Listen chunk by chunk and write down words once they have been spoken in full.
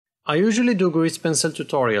I usually do grease pencil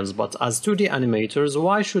tutorials, but as 2D animators,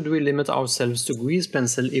 why should we limit ourselves to grease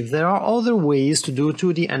pencil if there are other ways to do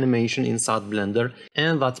 2D animation inside Blender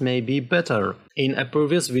and that may be better? In a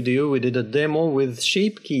previous video we did a demo with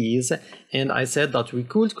shape keys and I said that we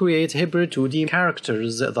could create hybrid 2D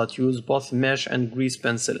characters that use both mesh and grease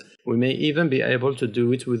pencil. We may even be able to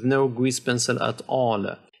do it with no grease pencil at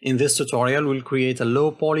all. In this tutorial, we'll create a low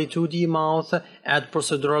poly 2D mouth, add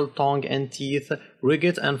procedural tongue and teeth, rig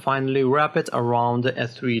it and finally wrap it around a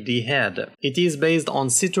 3D head. It is based on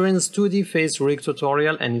Citrine's 2D face rig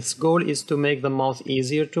tutorial and its goal is to make the mouth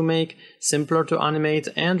easier to make, simpler to animate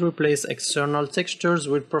and replace external textures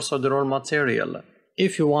with procedural material.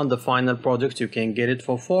 If you want the final product, you can get it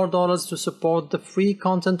for $4 to support the free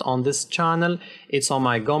content on this channel. It's on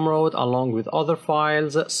my Gumroad along with other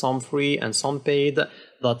files, some free and some paid,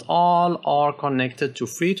 that all are connected to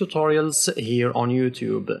free tutorials here on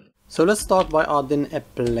YouTube. So let's start by adding a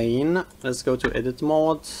plane. Let's go to edit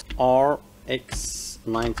mode, RX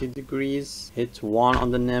 90 degrees, hit 1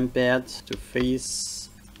 on the numpad to face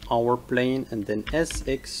our plane and then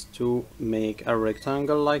SX to make a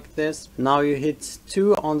rectangle like this. Now you hit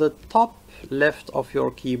 2 on the top left of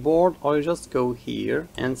your keyboard, or you just go here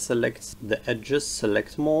and select the edges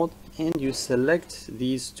select mode and you select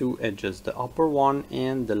these two edges, the upper one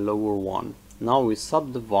and the lower one. Now we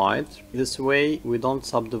subdivide. This way we don't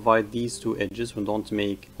subdivide these two edges, we don't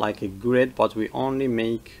make like a grid, but we only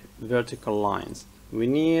make vertical lines. We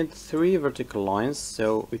need 3 vertical lines,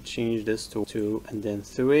 so we change this to 2 and then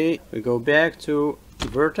 3. We go back to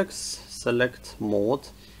vertex select mode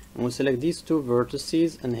and we select these 2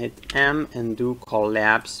 vertices and hit M and do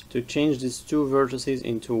collapse to change these 2 vertices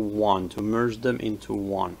into 1, to merge them into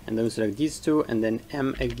 1. And then we select these 2 and then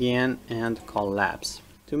M again and collapse.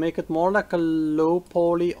 To make it more like a low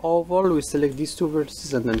poly oval, we select these 2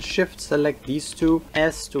 vertices and then shift select these 2,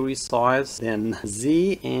 S to resize, then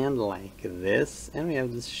Z and like this, and we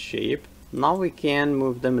have this shape. Now we can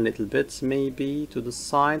move them a little bit maybe to the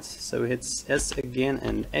sides, so hit S again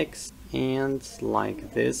and X and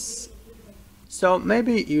like this. So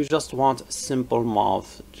maybe you just want a simple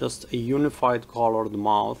mouth, just a unified colored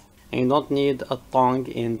mouth, and you don't need a tongue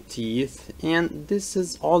and teeth, and this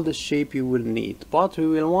is all the shape you will need. But we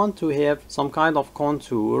will want to have some kind of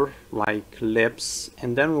contour like lips,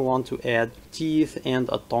 and then we want to add teeth and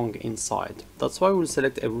a tongue inside. That's why we'll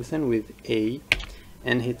select everything with A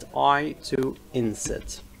and hit I to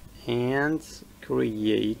inset and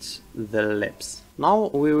create the lips.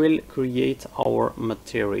 Now we will create our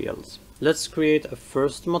materials. Let's create a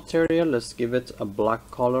first material. Let's give it a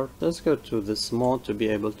black color. Let's go to this mode to be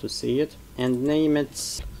able to see it and name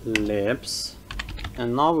it lips.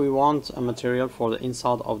 And now we want a material for the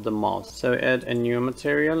inside of the mouth. So add a new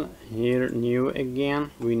material here, new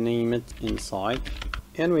again. We name it inside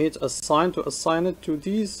and we hit assign to assign it to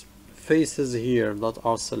these faces here that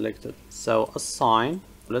are selected. So assign.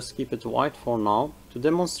 Let's keep it white for now to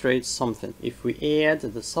demonstrate something. If we add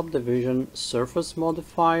the subdivision surface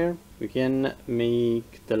modifier, we can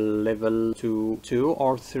make the level to 2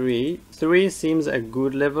 or 3. 3 seems a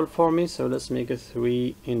good level for me, so let's make it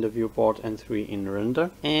 3 in the viewport and 3 in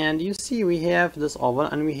render. And you see we have this oval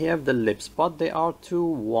and we have the lips, but they are too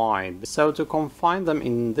wide. So to confine them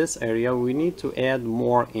in this area, we need to add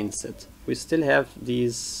more inset. We still have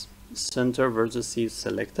these center vertices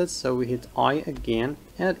selected, so we hit I again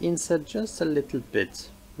and inset just a little bit.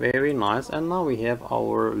 Very nice, and now we have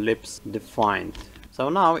our lips defined. So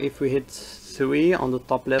now if we hit 3 on the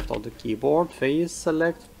top left of the keyboard, face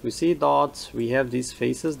select, we see that we have these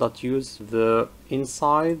faces that use the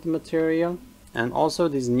inside material and also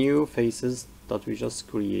these new faces that we just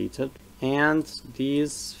created, and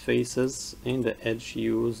these faces in the edge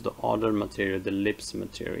use the other material, the lips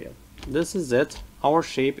material. This is it. Our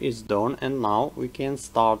shape is done, and now we can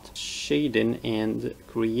start shading and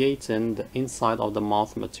creating the inside of the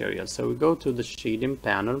mouth material. So we go to the shading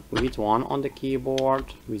panel, we hit 1 on the keyboard,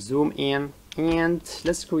 we zoom in, and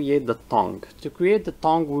let's create the tongue. To create the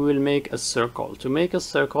tongue we will make a circle. To make a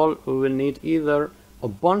circle we will need either a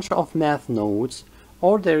bunch of math nodes,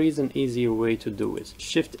 or there is an easier way to do it.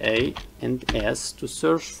 Shift A and S to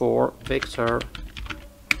search for vector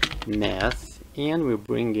math, and we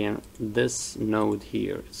bring in this node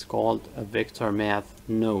here. It's called a vector math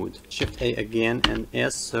node. Shift A again and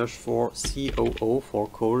S, search for COO for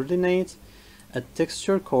coordinate, a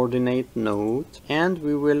texture coordinate node, and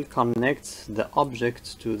we will connect the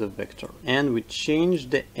object to the vector. And we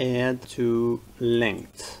change the add to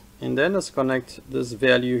length. And then let's connect this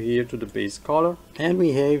value here to the base color. And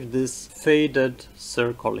we have this faded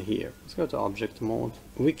circle here. Let's go to object mode.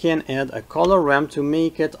 We can add a color ramp to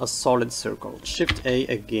make it a solid circle. Shift A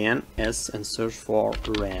again, S, and search for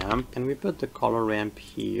ramp. And we put the color ramp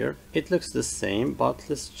here. It looks the same, but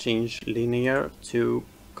let's change linear to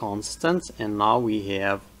constant. And now we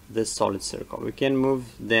have this solid circle. We can move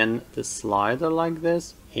then the slider like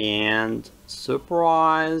this, and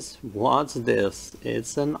surprise, what's this?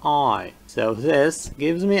 It's an eye. So this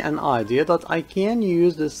gives me an idea that I can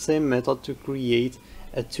use the same method to create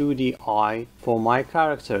a 2D eye for my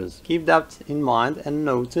characters. Keep that in mind and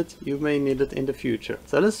note it, you may need it in the future.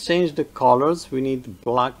 So let's change the colors. We need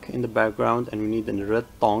black in the background and we need a red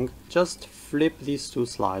tongue. Just flip these two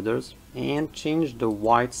sliders and change the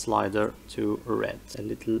white slider to red, a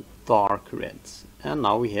little dark red. And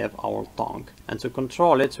now we have our tongue, and to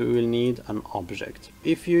control it we will need an object.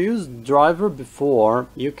 If you used driver before,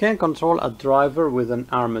 you can control a driver with an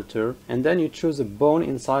armature, and then you choose a bone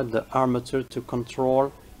inside the armature to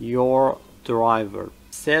control your driver.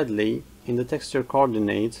 Sadly, in the texture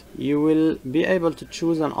coordinate you will be able to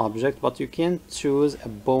choose an object, but you can't choose a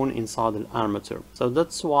bone inside the armature. So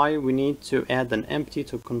that's why we need to add an empty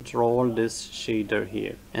to control this shader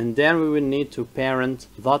here, and then we will need to parent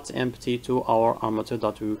that empty to our armature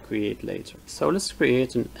that we will create later. So let's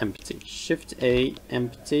create an empty. Shift A,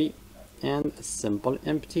 empty, and a simple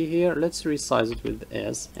empty here. Let's resize it with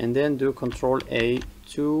S, and then do Control A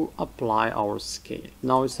to apply our scale.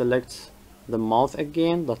 Now we select the mouth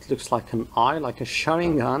again, that looks like an eye, like a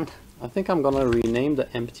Sharingan. I think I'm gonna rename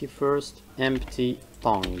the empty first, empty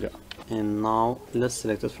tongue. And now let's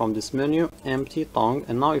select it from this menu, empty tongue.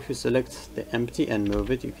 And now if you select the empty and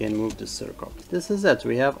move it, you can move the circle. This is it,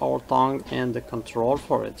 we have our tongue and the control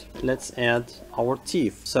for it. Let's add our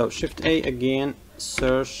teeth. So Shift A again,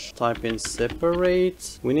 search, type in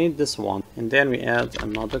separate. We need this one, and then we add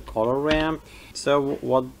another color ramp. So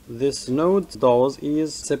what this node does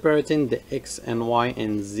is separating the X and Y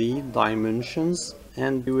and Z dimensions,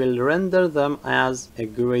 and we will render them as a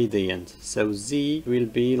gradient. So Z will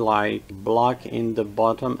be like black in the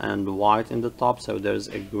bottom and white in the top, so there's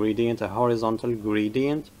a gradient, a horizontal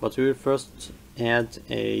gradient. But we will first add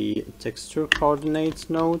a texture coordinates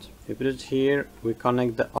node. We put it here, we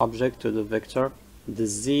connect the object to the vector, the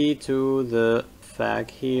Z to the fag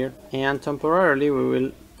here, and temporarily we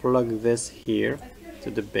will plug this here to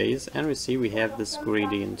the base, and we see we have this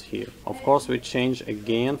gradient here. Of course we change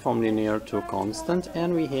again from linear to constant,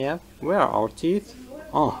 and we have, where are our teeth?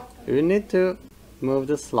 Oh, we need to move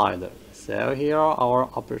the slider. So here are our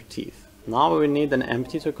upper teeth. Now we need an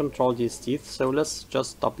empty to control these teeth, so let's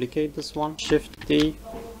just duplicate this one. Shift D,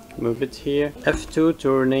 move it here. F2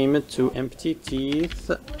 to rename it to empty teeth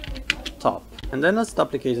top. And then let's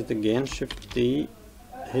duplicate it again. Shift D,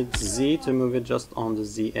 hit Z to move it just on the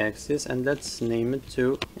Z axis, and let's name it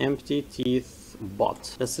to empty teeth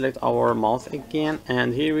butt. Let's select our mouth again,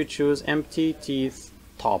 and here we choose empty teeth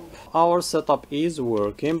top. Our setup is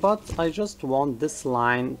working, but I just want this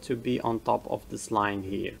line to be on top of this line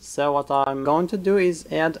here. So what I'm going to do is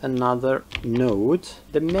add another node,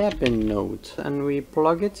 the mapping node, and we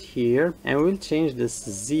plug it here, and we'll change this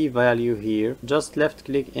Z value here. Just left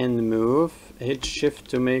click and move, hit shift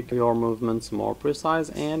to make your movements more precise,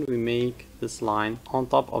 and we make this line on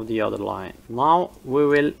top of the other line. Now we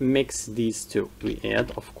will mix these two. We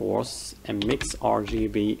add, of course, a mix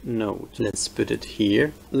RGB node. Let's put it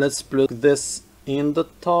here. Let's plug this in the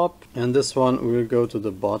top, and this one will go to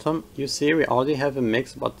the bottom. You see we already have a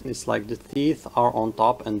mix, but it's like the teeth are on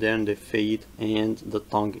top and then they fade and the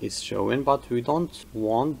tongue is showing, but we don't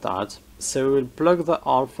want that. So we'll plug the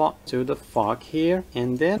alpha to the fog here,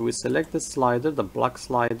 and then we select the slider, the black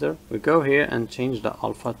slider. We go here and change the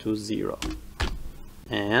alpha to 0.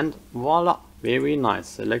 And voila, very nice.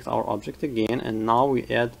 Select our object again, and now we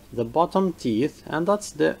add the bottom teeth, and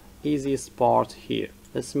that's the easiest part here.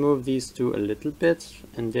 Let's move these two a little bit,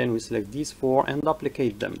 and then we select these four and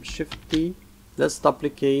duplicate them. Shift D. Let's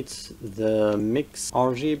duplicate the mix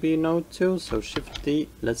RGB node too, so Shift D.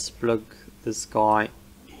 Let's plug this guy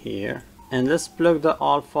here, and let's plug the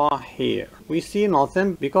alpha here. We see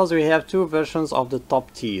nothing because we have two versions of the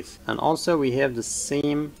top teeth, and also we have the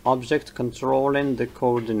same object controlling the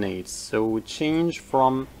coordinates. So we change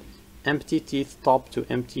from empty teeth top to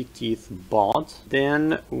empty teeth bottom.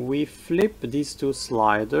 Then we flip these two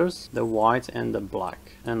sliders, the white and the black,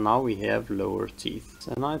 and now we have lower teeth.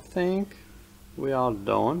 And I think we are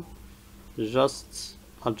done. Just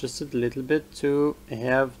adjust it a little bit to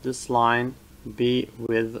have this line be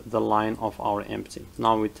with the line of our empty.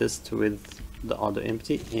 Now we test with the other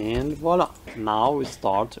empty, and voila, now we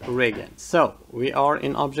start rigging. So we are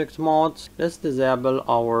in object mode. Let's disable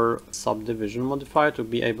our subdivision modifier to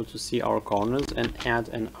be able to see our corners and add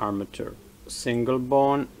an armature. Single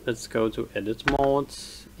bone, let's go to edit mode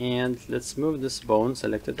and let's move this bone,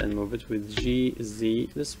 select it and move it with G, Z.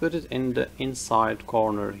 Let's put it in the inside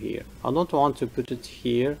corner here. I don't want to put it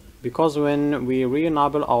here because when we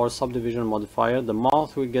re-enable our subdivision modifier, the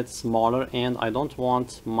mouth will get smaller and I don't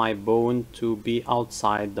want my bone to be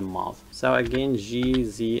outside the mouth. So again, G,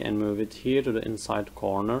 Z and move it here to the inside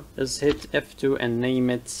corner. Let's hit F2 and name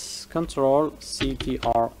it control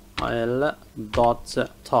Ctrl dot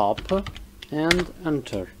top and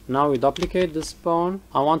enter. Now we duplicate this bone.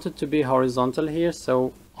 I want it to be horizontal here,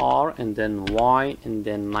 so R and then Y and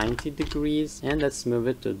then 90 degrees, and let's move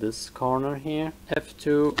it to this corner here.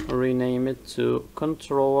 F2, rename it to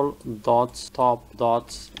control dot top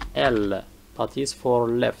dot L. That is for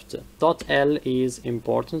left. Dot L is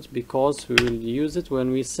important because we will use it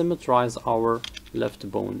when we symmetrize our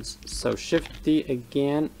left bones. So shift D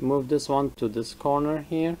again, move this one to this corner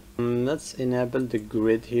here. Let's enable the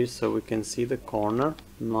grid here so we can see the corner.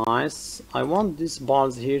 Nice. I want these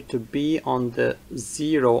bars here to be on the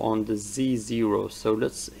 0 on the Z0. So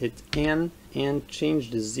let's hit N and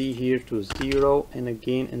change the Z here to 0 and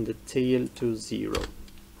again in the tail to 0.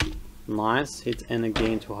 Nice. Hit N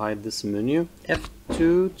again to hide this menu.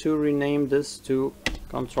 F2 to rename this to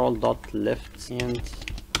control dot left, and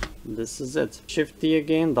this is it. Shift D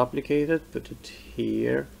again, duplicate it, put it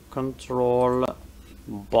here. Control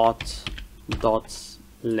bot dot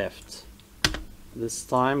left. This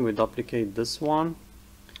time we duplicate this one.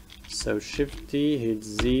 So shift D, hit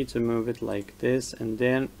Z to move it like this, and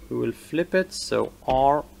then we will flip it. So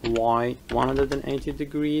R, Y, 180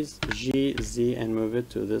 degrees, G, Z, and move it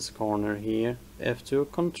to this corner here. F2,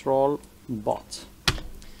 control, bot.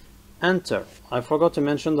 Enter. I forgot to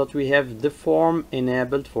mention that we have deform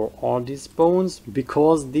enabled for all these bones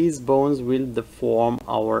because these bones will deform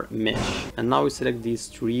our mesh. And now we select these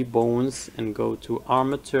 3 bones and go to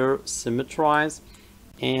armature, symmetrize.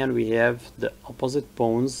 And we have the opposite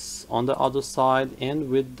bones on the other side and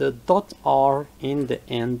with the dot R in the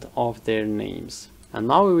end of their names. And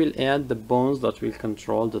now we will add the bones that will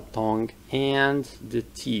control the tongue and the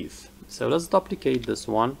teeth. So let's duplicate this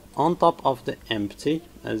one on top of the empty.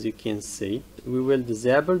 As you can see, we will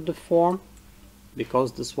disable the deform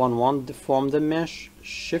because this one won't deform the mesh.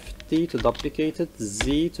 Shift D to duplicate it,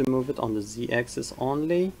 Z to move it on the Z axis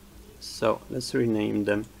only. So let's rename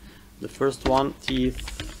them. The first one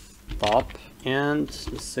teeth top and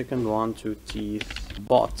the second one to teeth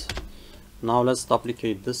bot. Now let's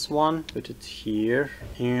duplicate this one, put it here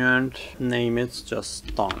and name it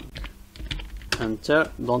just tongue. Enter.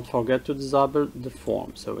 Don't forget to disable the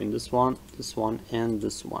form. So in this one and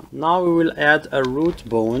this one. Now we will add a root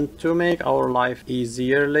bone to make our life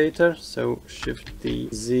easier later. So shift D,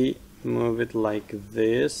 Z, move it like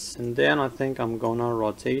this, and then I think I'm gonna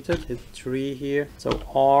rotate it. Hit 3 here. So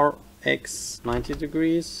R X 90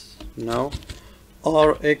 degrees. No.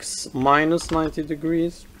 RX minus 90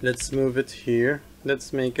 degrees. Let's move it here.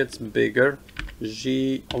 Let's make it bigger.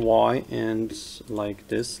 G, Y, and like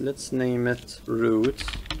this. Let's name it root.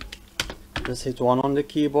 Let's hit 1 on the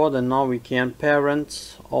keyboard, and now we can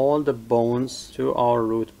parent all the bones to our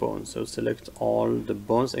root bone. So select all the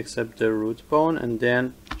bones except the root bone, and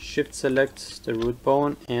then shift select the root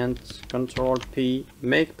bone and control P,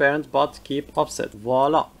 make parent but keep offset.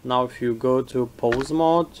 Voila. Now if you go to pose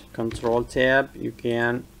mode, control tab, you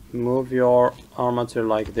can move your armature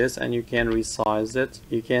like this and you can resize it.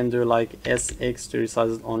 You can do like SX to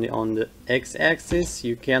resize it only on the X axis.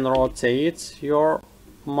 You can rotate your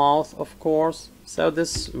mouth, of course. So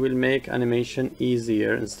this will make animation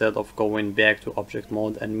easier instead of going back to object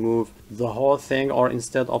mode and move the whole thing, or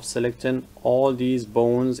instead of selecting all these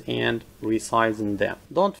bones and resizing them.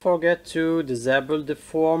 Don't forget to disable the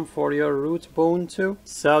form for your root bone too.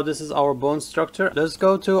 So this is our bone structure. Let's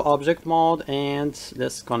go to object mode and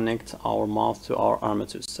let's connect our mouth to our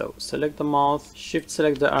armature. So select the mouth, shift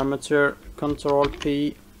select the armature, control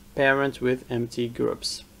P, parent with empty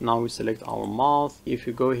groups. Now we select our mouth. If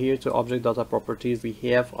you go here to object data properties, we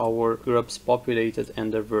have our groups populated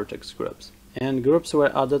under vertex groups, and groups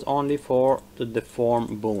were added only for the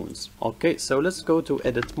deform bones. Okay, so let's go to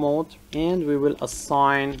edit mode and we will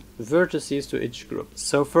assign vertices to each group.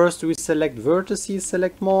 So first we select vertices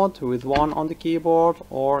select mode with 1 on the keyboard,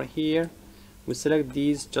 or here we select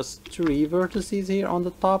these just 3 vertices here on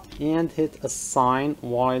the top and hit assign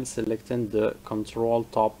while selecting the control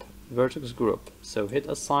top vertex group. So hit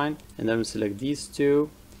assign and then we select these 2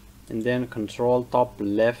 and then control top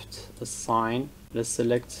left assign Let's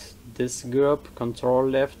select this group, control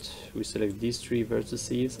left, we select these three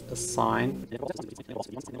vertices, assign,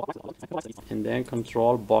 and then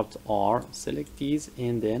control Alt R, select these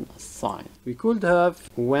and then assign. We could have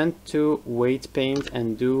went to weight paint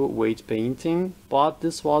and do weight painting, but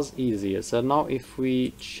this was easier. So now if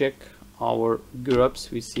we check our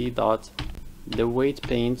groups, we see that the weight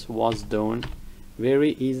paint was done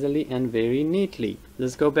very easily and very neatly.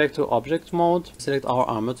 Let's go back to object mode, select our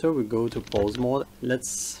armature, we go to pose mode.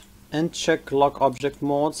 Let's uncheck lock object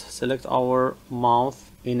modes, select our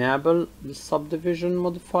mouth, enable the subdivision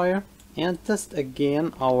modifier, and test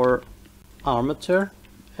again our armature.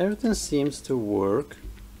 Everything seems to work,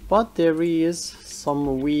 but there is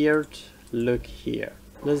some weird look here.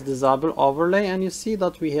 Let's disable overlay, and you see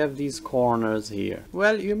that we have these corners here.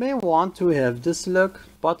 Well, you may want to have this look,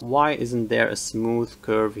 but why isn't there a smooth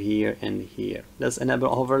curve here and here? Let's enable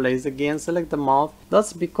overlays again, select the mouth.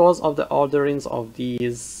 That's because of the orderings of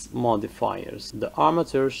these modifiers. The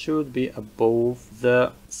armature should be above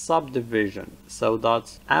the subdivision, so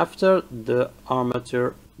that after the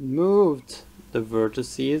armature moved the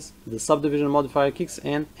vertices, the subdivision modifier kicks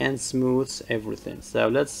in and smooths everything. So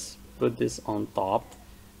let's put this on top.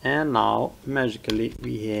 And now magically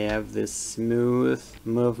we have this smooth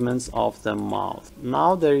movements of the mouth.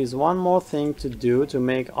 Now there is one more thing to do to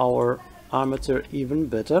make our armature even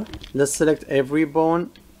better. Let's select every bone,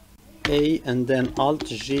 A, and then Alt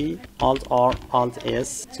G, Alt R, Alt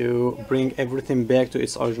S to bring everything back to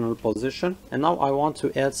its original position. And now I want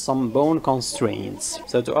to add some bone constraints.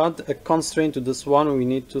 So to add a constraint to this one, we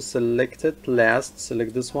need to select it last,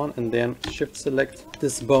 select this one, and then shift select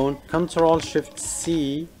this bone, Control Shift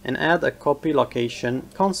C, and add a copy location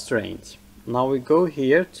constraint. Now we go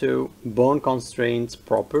here to bone constraints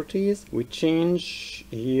properties. We change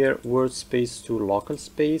here word space to local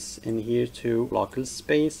space and here to local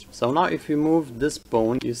space. So now if we move this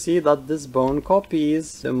bone, you see that this bone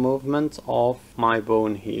copies the movement of my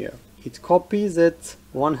bone here. It copies it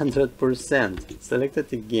 100%. Select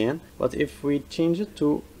it again, but if we change it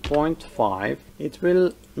to 0.5, it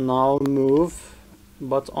will now move,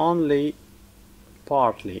 but only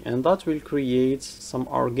partly, and that will create some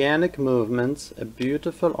organic movement, a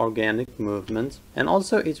beautiful organic movement, and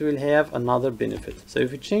also it will have another benefit. So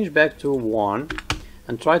if we change back to 1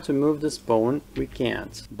 and try to move this bone, we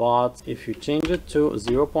can't, but if you change it to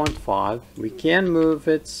 0.5, we can move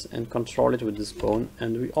it and control it with this bone,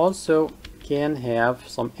 and we also can have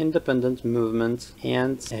some independent movement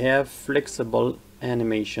and have flexible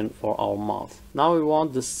animation for our mouth. Now we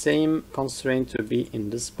want the same constraint to be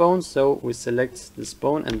in this bone, so we select this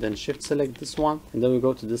bone and then shift select this one, and then we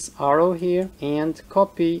go to this arrow here and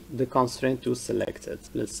copy the constraint to select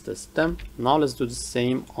it. Let's test them. Now let's do the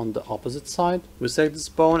same on the opposite side. We select this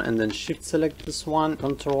bone and then shift select this one,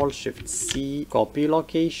 Control Shift C, copy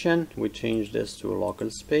location. We change this to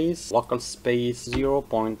local space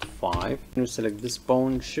 0.5. We select this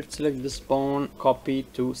bone, shift select this bone, copy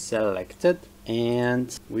to selected,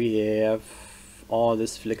 and we have all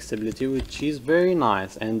this flexibility, which is very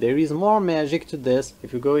nice. And there is more magic to this.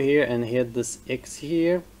 If you go here and hit this X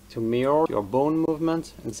here to mirror your bone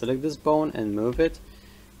movement and select this bone and move it,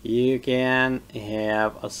 you can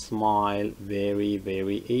have a smile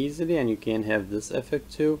very easily, and you can have this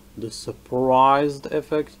effect too, the surprised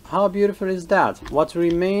effect. How beautiful is that? What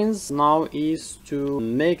remains now is to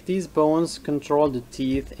make these bones control the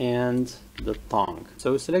teeth and the tongue.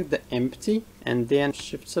 So we select the empty and then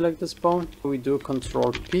shift select this bone. We do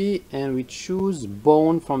Control P and we choose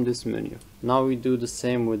bone from this menu. Now we do the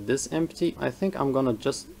same with this empty. I think I'm gonna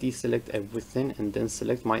just deselect everything and then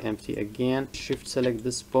select my empty again. Shift select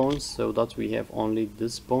this bone so that we have only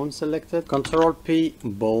this bone selected. Control P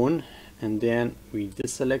bone, and then we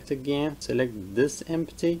deselect again. Select this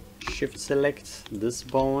empty. Shift select this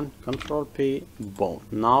bone, Control P bone.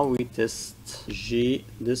 Now we test G.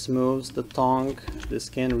 This moves the tongue, this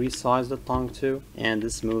can resize the tongue too, and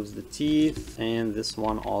this moves the teeth, and this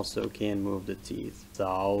one also can move the teeth.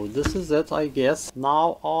 So this is it, I guess.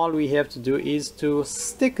 Now all we have to do is to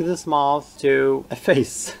stick this mouth to a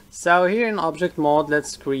face. So here in object mode,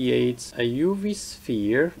 let's create a UV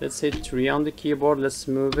sphere. Let's hit 3 on the keyboard. Let's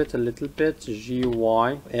move it a little bit. G,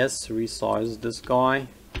 Y, S, resize this guy.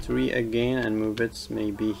 3 again and move it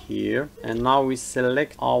maybe here. And now we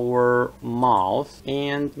select our mouth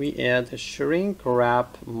and we add a shrink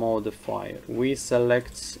wrap modifier. We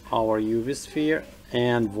select our UV sphere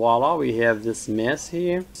and voila, we have this mess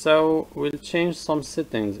here. So we'll change some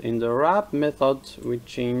settings. In the wrap method, we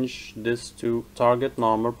change this to target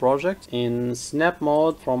normal project. In snap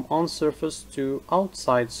mode, from on surface to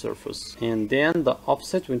outside surface, and then the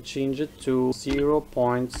offset we change it to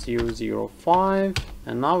 0.005,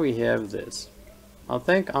 and now we have this. I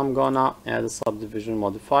think I'm gonna add a subdivision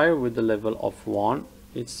modifier with the level of 1.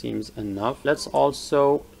 It seems enough. Let's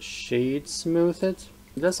also shade smooth it.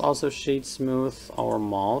 Let's also shade smooth our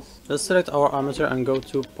mouth. Let's select our armature and go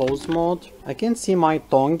to pose mode. I can see my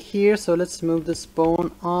tongue here, so let's move this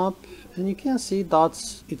bone up, and you can see that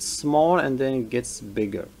it's small and then it gets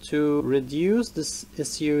bigger. To reduce this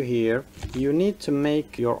issue here, you need to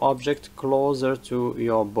make your object closer to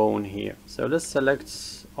your bone here. So let's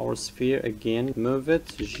select our sphere again, move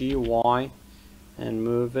it GY and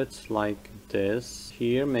move it like this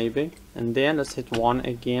here maybe, and then let's hit 1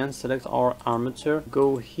 again, select our armature,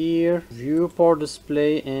 go here, viewport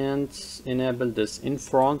display, and enable this in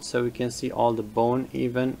front so we can see all the bone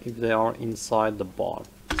even if they are inside the ball.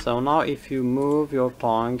 So now if you move your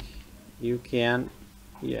tongue, you can,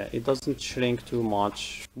 yeah, it doesn't shrink too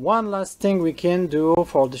much. One last thing we can do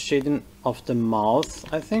for the shading of the mouth.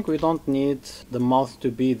 I think we don't need the mouth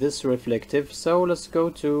to be this reflective, so let's go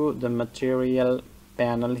to the material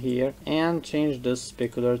panel here and change the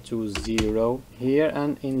specular to 0 here,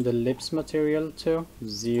 and in the lips material to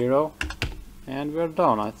 0, and we're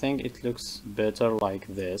done. I think it looks better like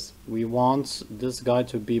this. We want this guy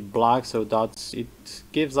to be black so that it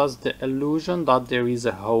gives us the illusion that there is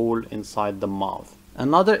a hole inside the mouth.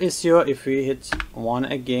 Another issue, if we hit 1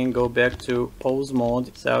 again, go back to pose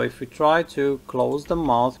mode, so if we try to close the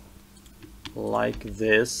mouth like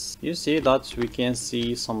this, you see that we can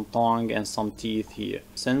see some tongue and some teeth here.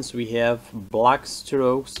 Since we have black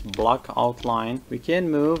strokes, black outline, we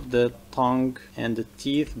can move the tongue and the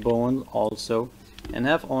teeth bone also and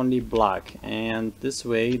have only black, and this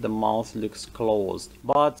way the mouth looks closed.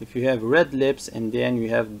 But if you have red lips and then you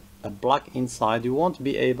have a black inside, you won't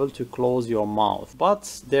be able to close your mouth.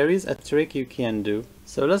 But there is a trick you can do.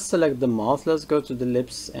 So let's select the mouth, let's go to the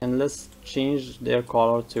lips and let's change their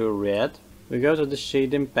color to red. We go to the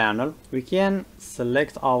shading panel, we can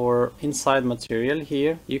select our inside material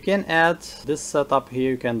here. You can add this setup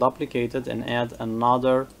here, you can duplicate it and add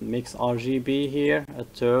another mix RGB here, a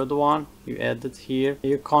third one, you add it here.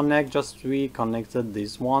 You connect, just reconnected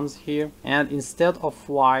these ones here, and instead of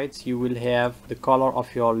white you will have the color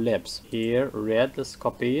of your lips here, red. Let's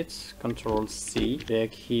copy it, Control C,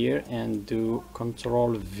 back here and do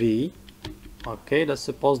Control V. Okay, let's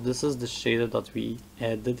suppose this is the shader that we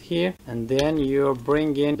added here, and then you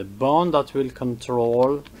bring in the bone that will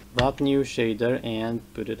control that new shader and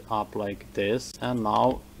put it up like this, and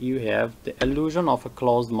now you have the illusion of a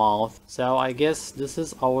closed mouth. So I guess this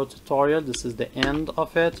is our tutorial, this is the end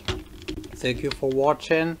of it. Thank you for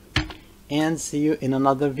watching and see you in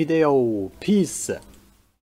another video. Peace.